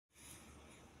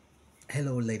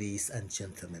Hello, ladies and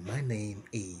gentlemen. My name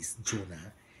is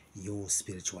Jonah, your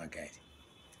spiritual guide.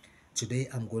 Today,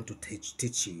 I'm going to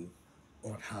teach you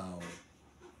on how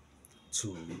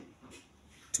to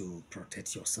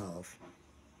protect yourself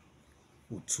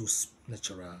with two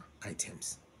natural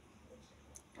items.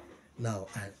 Now,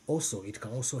 and also, it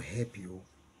can also help you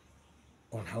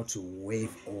on how to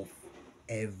wave off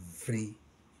every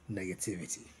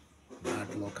negativity,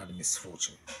 bad luck, and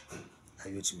misfortune. Are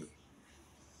you with me?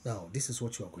 Now, this is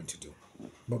what you are going to do.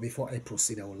 But before I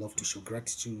proceed, I would love to show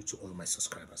gratitude to all my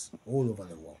subscribers all over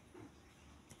the world.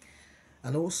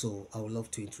 And also, I would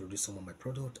love to introduce some of my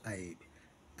product. I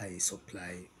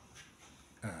supply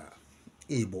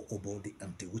Ebo Obo, the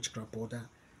anti-witchcraft powder.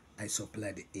 I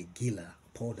supply the Egila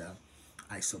powder.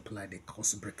 I supply the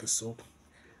Curse Breaker soap.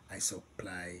 I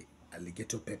supply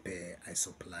alligator pepper. I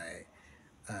supply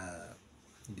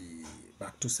the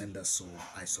back to sender soap.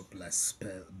 I supply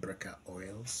spell breaker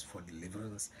oils for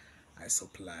deliverance. I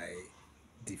supply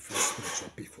different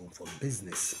spiritual people for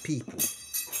business people.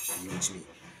 You with me?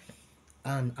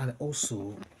 And and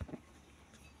also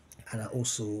and I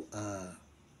also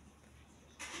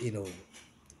you know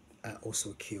I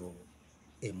also kill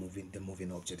the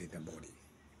moving object in the body.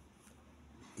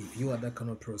 If you are that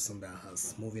kind of person that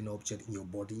has moving object in your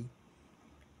body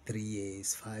 3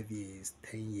 years, 5 years,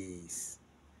 10 years,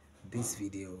 this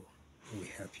video will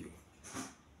help you.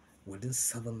 Within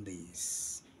 7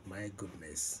 days, my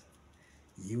goodness,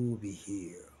 you will be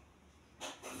here.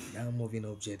 That moving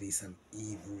object is an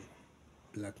evil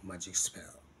black magic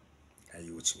spell. Are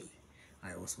you with me?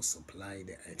 I also supply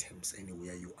the items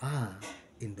anywhere you are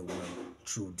in the world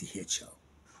through DHL.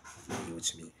 Are you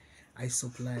with me? I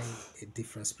supply a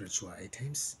different spiritual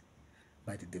items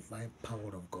by the divine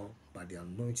power of God, by the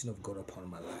anointing of God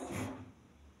upon my life.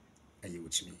 Are you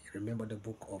with me? Remember the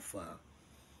book of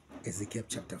Ezekiel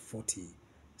chapter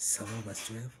 47 verse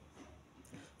 12,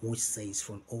 which says,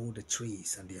 from all the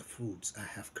trees and their fruits I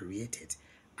have created,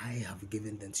 I have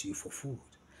given them to you for food,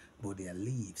 but their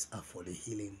leaves are for the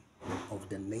healing of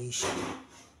the nation.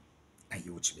 Are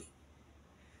you with me?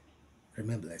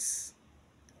 Remember this.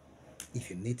 If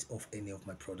you need of any of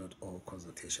my product or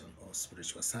consultation or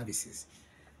spiritual services,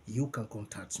 you can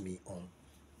contact me on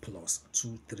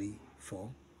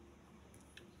 +234.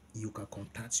 You can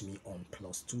contact me on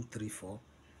 +234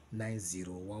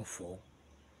 9014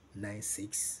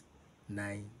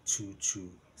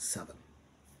 969227,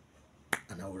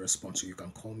 and I will respond to you. You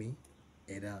can call me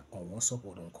either on WhatsApp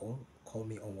or on call. Call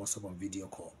me on WhatsApp on video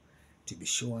call to be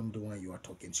sure I'm the one you are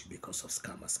talking to, because of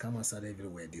scammers. Scammers are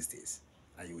everywhere these days.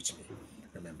 Are you with me?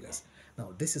 Remember this.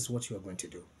 Now, this is what you are going to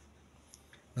do.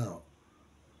 Now,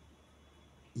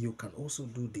 you can also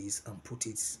do this and put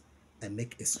it and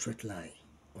make a straight line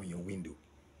on your window.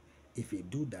 If you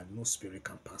do that, no spirit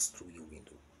can pass through your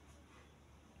window.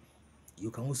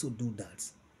 You can also do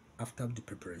that after the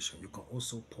preparation. You can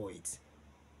also pour it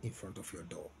in front of your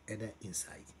door, either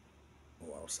inside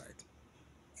or outside.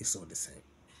 It's all the same.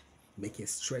 Make a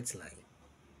straight line.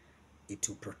 It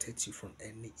will protect you from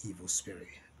any evil spirit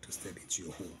to step into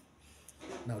your home.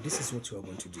 Now, this is what you are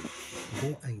going to do.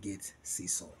 Go and get sea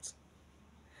salt.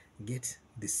 Get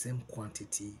the same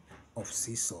quantity of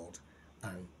sea salt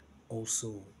and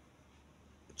also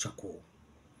charcoal.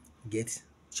 Get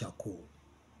charcoal.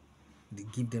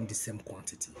 Give them the same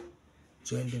quantity.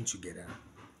 Join them together.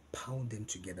 Pound them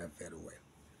together very well.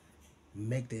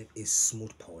 Make them a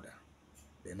smooth powder.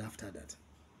 Then after that,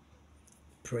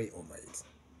 pray over it.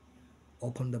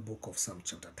 Open the book of Psalm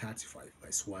chapter 35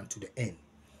 verse 1 to the end.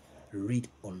 Read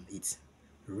on it.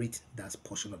 Read that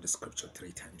portion of the scripture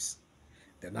 3 times.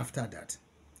 Then after that,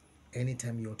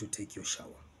 anytime you want to take your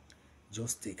shower,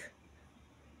 just take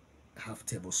half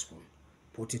tablespoon,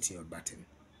 put it in your bathroom,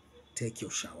 take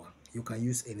your shower. You can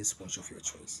use any sponge of your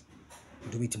choice.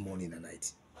 Do it morning and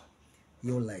night.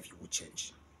 Your life will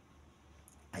change.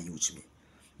 Are you with me?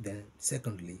 Then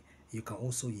secondly, you can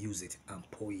also use it and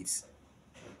pour it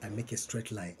and make a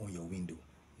straight line on your window.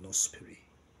 No spirit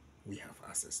we have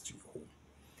access to your home.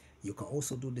 You can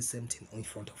also do the same thing in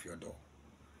front of your door.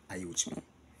 Are you with me?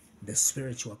 The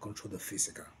spiritual control the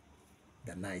physical.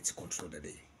 The night control the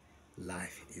day.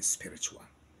 Life is spiritual.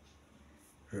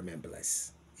 Remember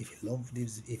this. If you love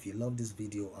this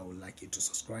video, I would like you to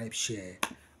subscribe, share,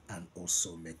 and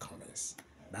also make comments.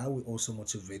 That will also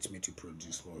motivate me to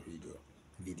produce more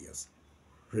videos.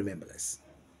 Remember this.